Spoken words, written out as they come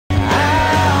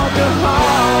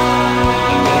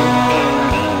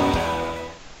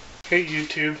Hey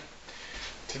YouTube,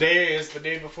 today is the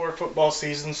day before football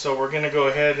season, so we're going to go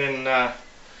ahead and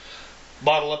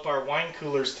bottle up our wine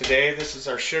coolers today. This is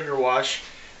our sugar wash.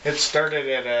 It started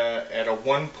at a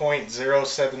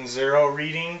 1.070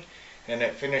 reading and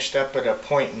it finished up at a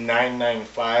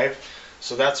 0.995,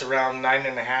 so that's around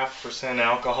 9.5%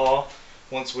 alcohol.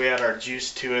 Once we add our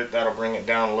juice to it, that'll bring it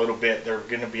down a little bit. They're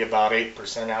going to be about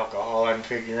 8% alcohol, I'm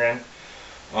figuring.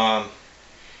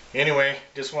 Anyway,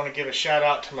 just want to give a shout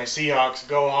out to my Seahawks.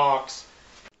 Go Hawks!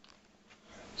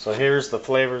 So here's the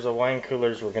flavors of wine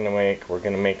coolers we're going to make. We're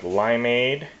going to make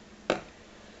limeade,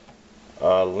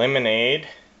 lemonade,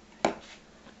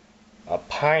 a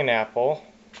pineapple,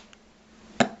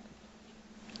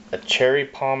 a cherry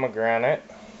pomegranate.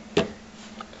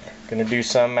 Going to do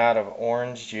some out of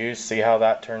orange juice, see how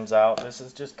that turns out. This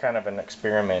is just kind of an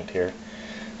experiment here.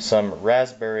 Some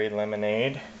raspberry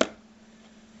lemonade,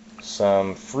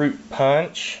 some fruit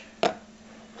punch,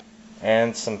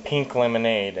 and some pink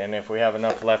lemonade. And if we have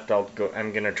enough left,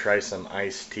 I'm gonna try some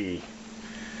iced tea.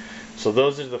 So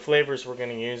those are the flavors we're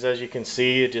gonna use. As you can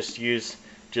see, you just use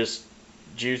juice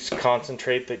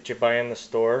concentrate that you buy in the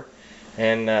store,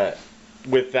 and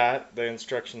with that, the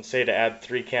instructions say to add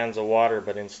 3 cans of water,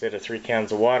 but instead of 3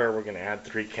 cans of water, we're gonna add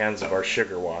 3 cans of our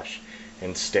sugar wash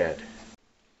instead.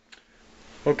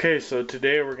 Okay, so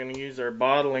today we're going to use our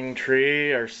bottling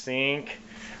tray, our sink.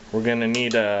 We're going to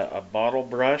need a bottle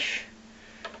brush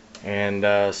and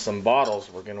some bottles.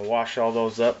 We're going to wash all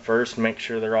those up first, make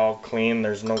sure they're all clean,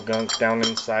 there's no gunk down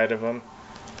inside of them.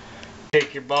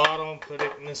 Take your bottle and put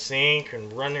it in the sink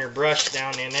and run your brush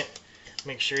down in it.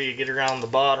 Make sure you get around the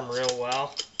bottom real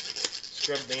well.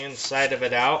 Scrub the inside of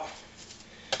it out.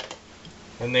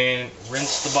 And then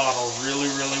rinse the bottle really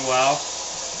well.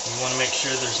 You want to make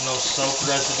sure there's no soap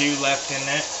residue left in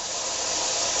it.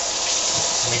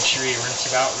 Make sure you rinse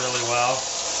it out really well.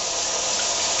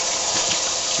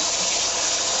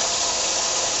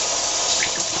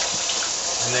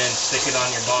 And then stick it on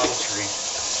your bottle tree.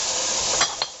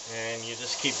 And you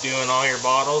just keep doing all your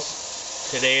bottles.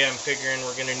 Today I'm figuring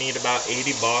we're going to need about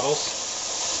 80 bottles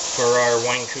for our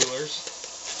wine coolers.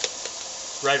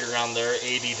 Right around there,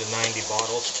 80 to 90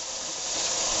 bottles.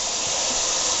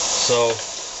 So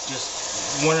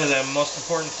just one of the most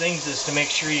important things is to make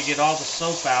sure you get all the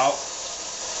soap out.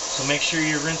 So make sure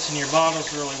you're rinsing your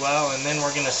bottles really well, and then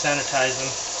we're going to sanitize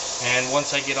them. And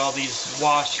once I get all these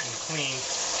washed and cleaned,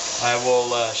 I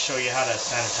will show you how to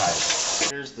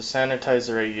sanitize. Here's the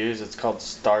sanitizer I use. It's called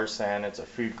Star San. It's a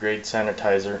food grade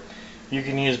sanitizer. You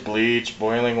can use bleach,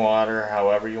 boiling water,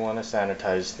 however you want to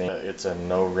sanitize things. It's a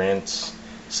no rinse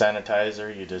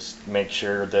sanitizer. You just make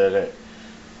sure that it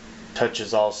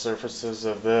touches all surfaces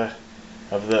of the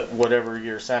whatever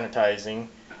you're sanitizing,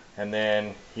 and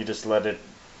then you just let it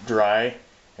dry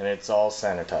and it's all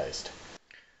sanitized.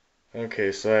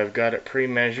 Okay, so I've got it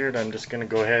pre-measured. I'm just going to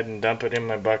go ahead and dump it in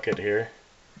my bucket here,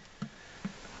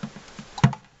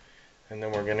 and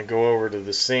then we're going to go over to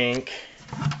the sink,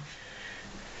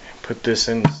 put this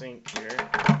in the sink here,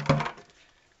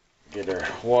 get our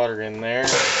water in there,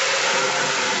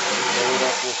 fill it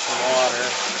up with some water.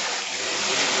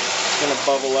 It's going to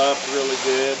bubble up really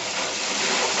good.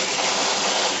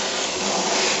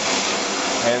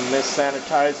 And this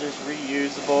sanitizer is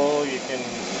reusable. You can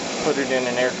put it in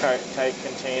an airtight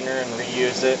container and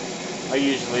reuse it. I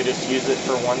usually just use it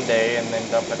for one day and then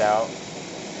dump it out.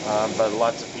 But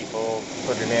lots of people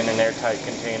put it in an airtight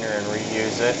container and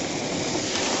reuse it.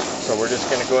 So we're just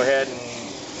going to go ahead and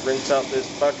rinse out this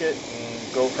bucket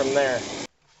and go from there.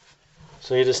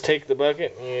 So you just take the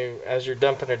bucket and as you're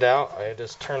dumping it out, I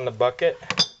just turn the bucket.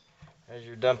 As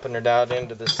you're dumping it out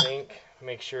into the sink,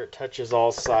 make sure it touches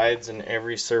all sides and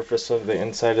every surface of the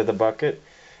inside of the bucket,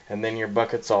 and then your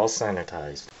bucket's all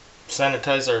sanitized.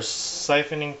 Sanitize our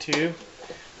siphoning tube.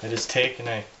 I just take and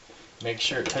I make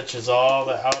sure it touches all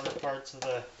the outer parts of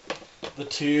the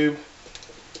tube,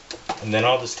 and then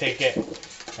I'll just take it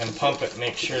and pump it,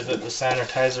 make sure that the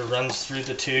sanitizer runs through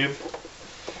the tube.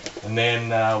 And then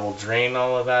we'll drain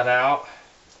all of that out,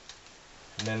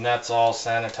 and then that's all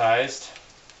sanitized.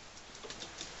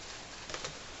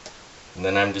 And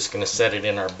then I'm just going to set it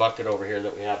in our bucket over here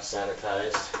that we have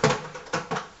sanitized.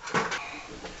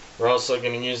 We're also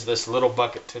going to use this little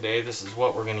bucket today. This is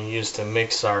what we're going to use to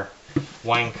mix our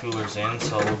wine coolers in.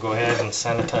 So we'll go ahead and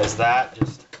sanitize that.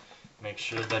 Just make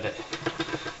sure that it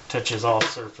touches all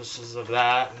surfaces of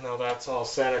that. Now that's all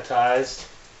sanitized.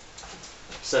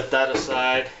 Set that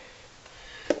aside.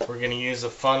 We're going to use a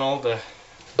funnel to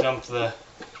dump the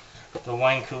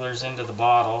wine coolers into the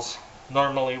bottles.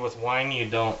 Normally with wine you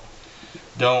don't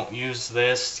use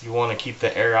this. You want to keep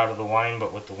the air out of the wine,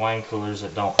 but with the wine coolers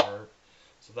it don't hurt.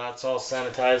 So that's all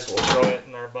sanitized. We'll throw it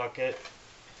in our bucket.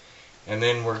 And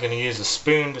then we're going to use a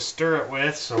spoon to stir it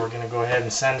with. So we're going to go ahead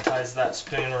and sanitize that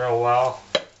spoon real well.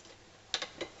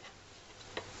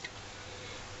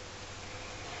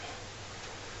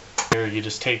 Here, you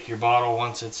just take your bottle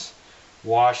once it's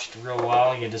washed real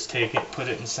well. You just take it, put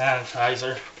it in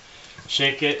sanitizer,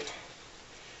 shake it,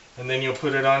 and then you'll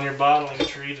put it on your bottling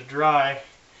tree to dry.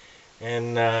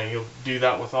 And you'll do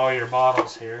that with all your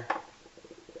bottles here.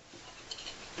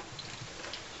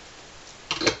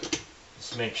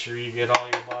 Just make sure you get all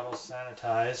your bottles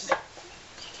sanitized.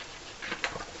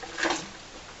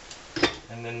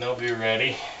 And then they'll be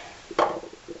ready.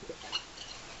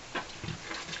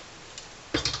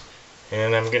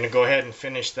 And I'm going to go ahead and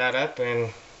finish that up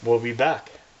and we'll be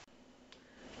back.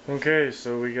 Okay,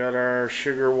 so we got our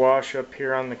sugar wash up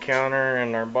here on the counter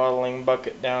and our bottling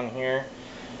bucket down here.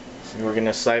 So we're going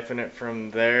to siphon it from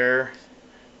there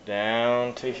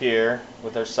down to here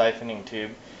with our siphoning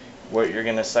tube. What you're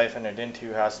going to siphon it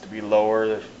into has to be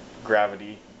lower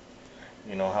gravity.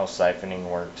 You know how siphoning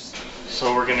works.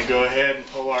 So we're going to go ahead and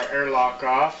pull our airlock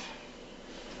off.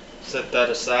 Set that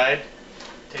aside.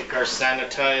 Take our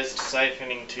sanitized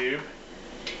siphoning tube,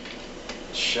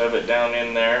 shove it down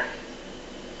in there,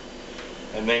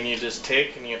 and then you just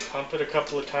take and you pump it a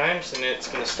couple of times and it's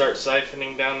going to start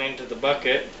siphoning down into the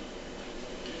bucket.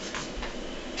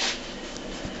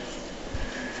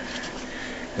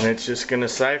 And it's just going to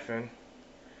siphon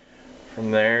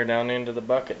from there down into the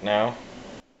bucket now.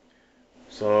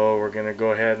 So we're going to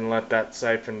go ahead and let that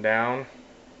siphon down.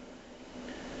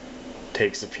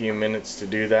 Takes a few minutes to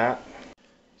do that.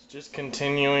 Just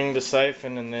continuing to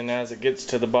siphon, and then as it gets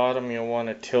to the bottom you'll want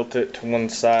to tilt it to one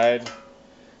side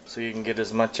so you can get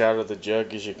as much out of the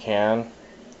jug as you can.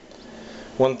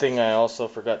 One thing I also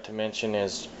forgot to mention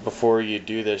is before you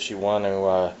do this you want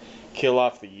to kill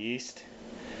off the yeast.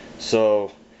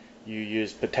 So you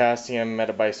use potassium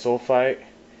metabisulfite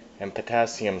and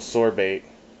potassium sorbate.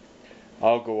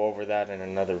 I'll go over that in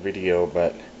another video,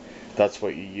 but that's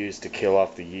what you use to kill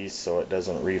off the yeast so it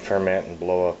doesn't re-ferment and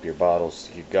blow up your bottles.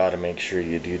 You've got to make sure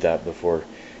you do that before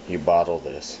you bottle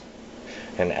this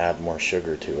and add more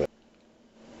sugar to it.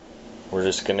 We're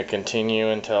just going to continue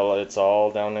until it's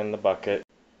all down in the bucket.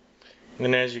 And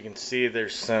then as you can see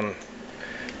there's some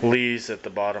lees at the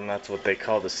bottom. That's what they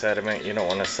call the sediment. You don't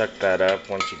want to suck that up.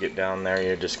 Once you get down there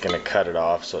you're just going to cut it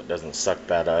off so it doesn't suck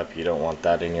that up. You don't want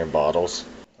that in your bottles.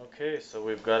 Okay, so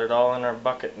we've got it all in our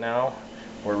bucket now.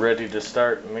 We're ready to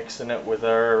start mixing it with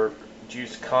our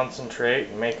juice concentrate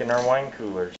and making our wine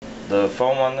coolers. The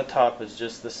foam on the top is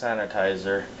just the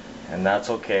sanitizer, and that's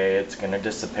okay. It's going to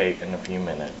dissipate in a few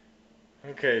minutes.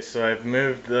 Okay, so I've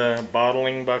moved the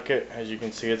bottling bucket. As you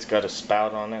can see, it's got a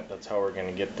spout on it. That's how we're going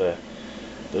to get the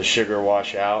sugar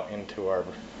wash out into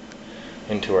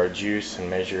our juice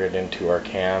and measure it into our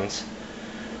cans.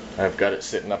 I've got it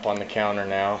sitting up on the counter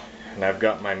now, and I've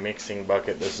got my mixing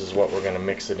bucket. This is what we're going to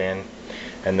mix it in.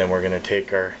 And then we're going to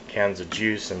take our cans of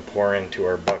juice and pour into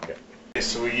our bucket. Okay,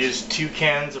 so we used 2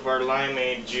 cans of our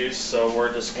limeade juice, so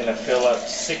we're just going to fill up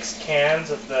 6 cans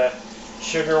of the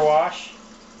sugar wash.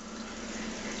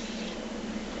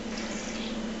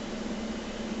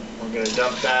 We're going to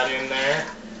dump that in there.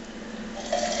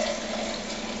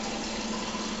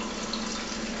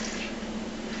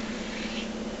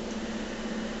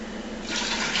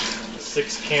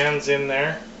 Six cans in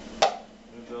there.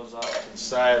 Those off to the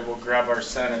side. We'll grab our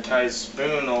sanitized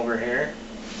spoon over here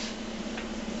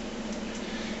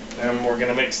and we're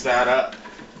gonna mix that up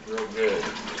real good.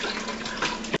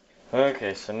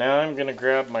 Okay, so now I'm gonna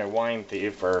grab my Wine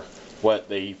Thief, or what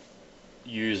they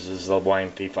use as the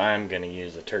Wine Thief. I'm gonna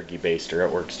use a turkey baster.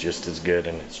 It works just as good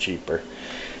and it's cheaper.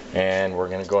 And we're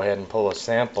gonna go ahead and pull a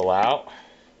sample out.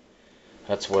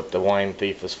 That's what the Wine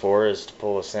Thief is for, is to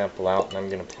pull a sample out, and I'm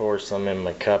gonna pour some in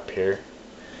my cup here.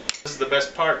 This is the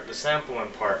best part, the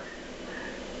sampling part.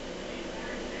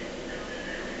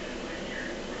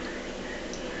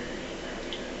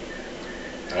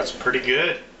 That's pretty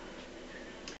good.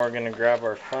 We're going to grab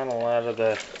our funnel out of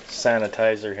the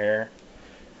sanitizer here,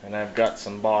 and I've got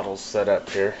some bottles set up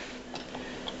here.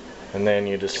 And then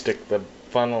you just stick the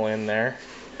funnel in there,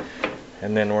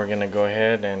 and then we're going to go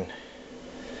ahead and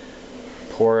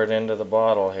pour it into the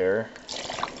bottle here.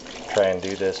 Try and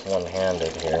do this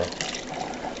one-handed here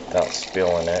without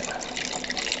spilling it.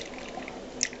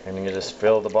 And you just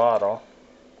fill the bottle,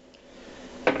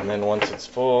 and then once it's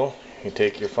full you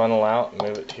take your funnel out and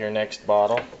move it to your next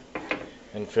bottle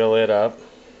and fill it up.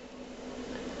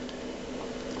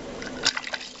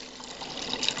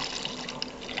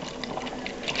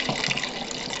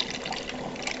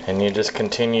 And you just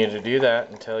continue to do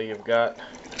that until you've got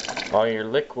all your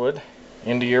liquid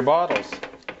into your bottles.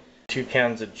 2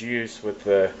 cans of juice with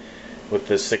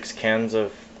the 6 cans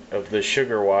of the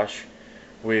sugar wash.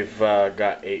 We've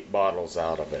got 8 bottles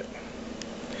out of it.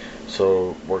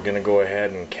 So we're gonna go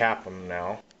ahead and cap them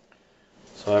now.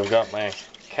 So I've got my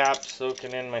caps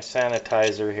soaking in my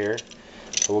sanitizer here.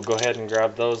 So we'll go ahead and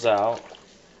grab those out.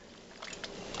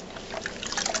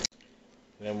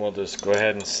 Then we'll just go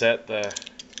ahead and set the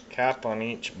cap on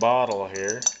each bottle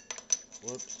here.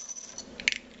 Whoops.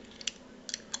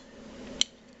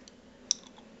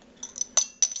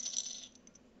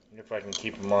 If I can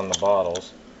keep them on the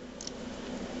bottles.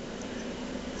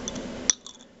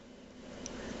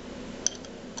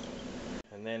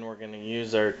 And then we're going to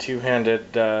use our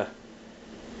two-handed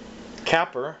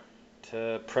capper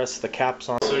to press the caps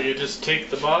on. So you just take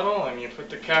the bottle and you put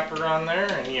the capper on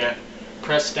there and you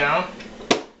press down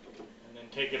and then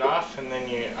take it off, and then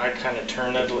I kind of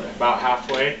turn it about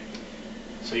halfway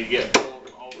so you get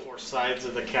all 4 sides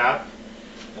of the cap,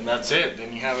 and that's it.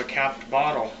 Then you have a capped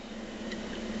bottle.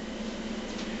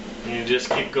 And you just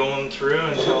keep going through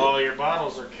until all your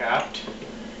bottles are capped.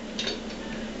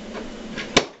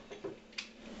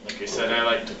 Like I said, I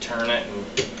like to turn it and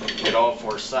get all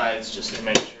 4 sides just to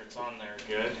make sure it's on there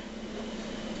good.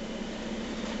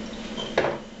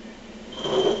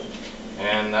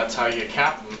 And that's how you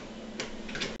cap them.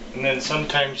 And then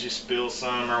sometimes you spill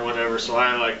some or whatever, so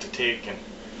I like to take and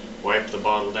wipe the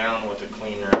bottle down with a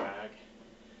clean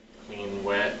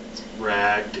wet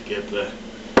rag to get the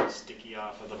sticky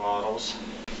off of the bottles.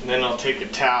 And then I'll take a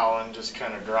towel and just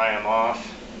kind of dry them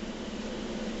off.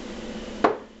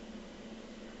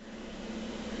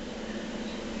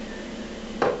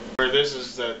 This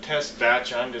is the test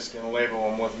batch. I'm just going to label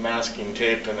them with masking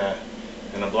tape and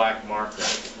a black marker.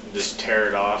 And just tear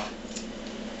it off.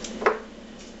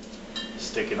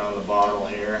 Stick it on the bottle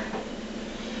here.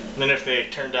 And then if they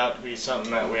turned out to be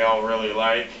something that we all really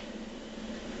like,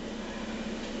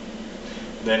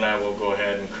 then I will go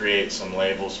ahead and create some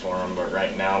labels for them. But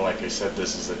right now, like I said,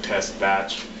 this is a test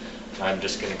batch. I'm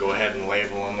just going to go ahead and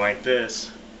label them like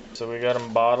this. So we got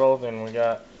them bottled, and we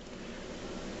got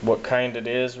what kind it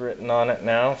is written on it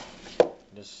now.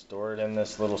 Just store it in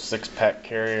this little 6-pack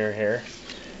carrier here,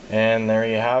 and there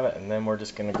you have it. And then we're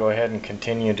just going to go ahead and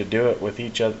continue to do it with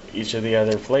each of the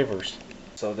other flavors.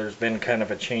 So there's been kind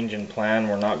of a change in plan.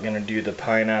 We're not going to do the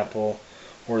pineapple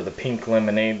or the pink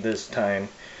lemonade this time.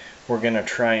 We're going to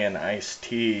try an iced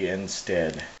tea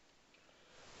instead.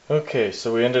 Okay,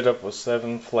 so we ended up with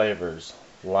 7 flavors.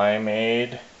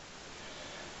 Limeade,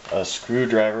 a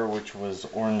screwdriver, which was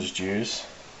orange juice,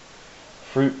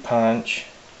 fruit punch,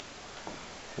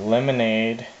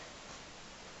 lemonade,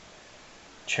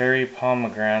 cherry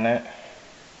pomegranate,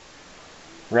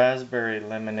 raspberry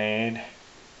lemonade,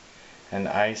 and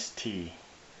iced tea.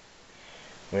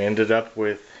 We ended up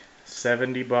with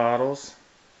 70 bottles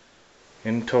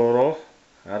in total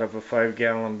out of a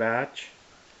 5-gallon batch.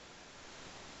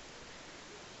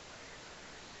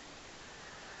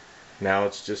 Now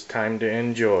it's just time to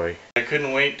enjoy. I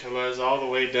couldn't wait till I was all the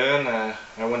way done.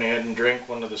 I went ahead and drank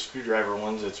one of the screwdriver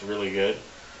ones. It's really good.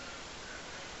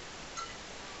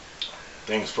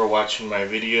 Thanks for watching my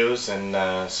videos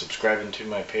and subscribing to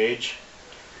my page.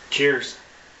 Cheers.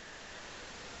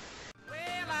 Well,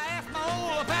 I asked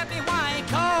my old pappy why he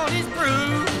called his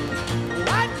brew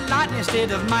White Lightning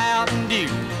instead of Mountain Dew.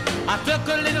 I took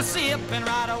a little sip and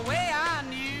right away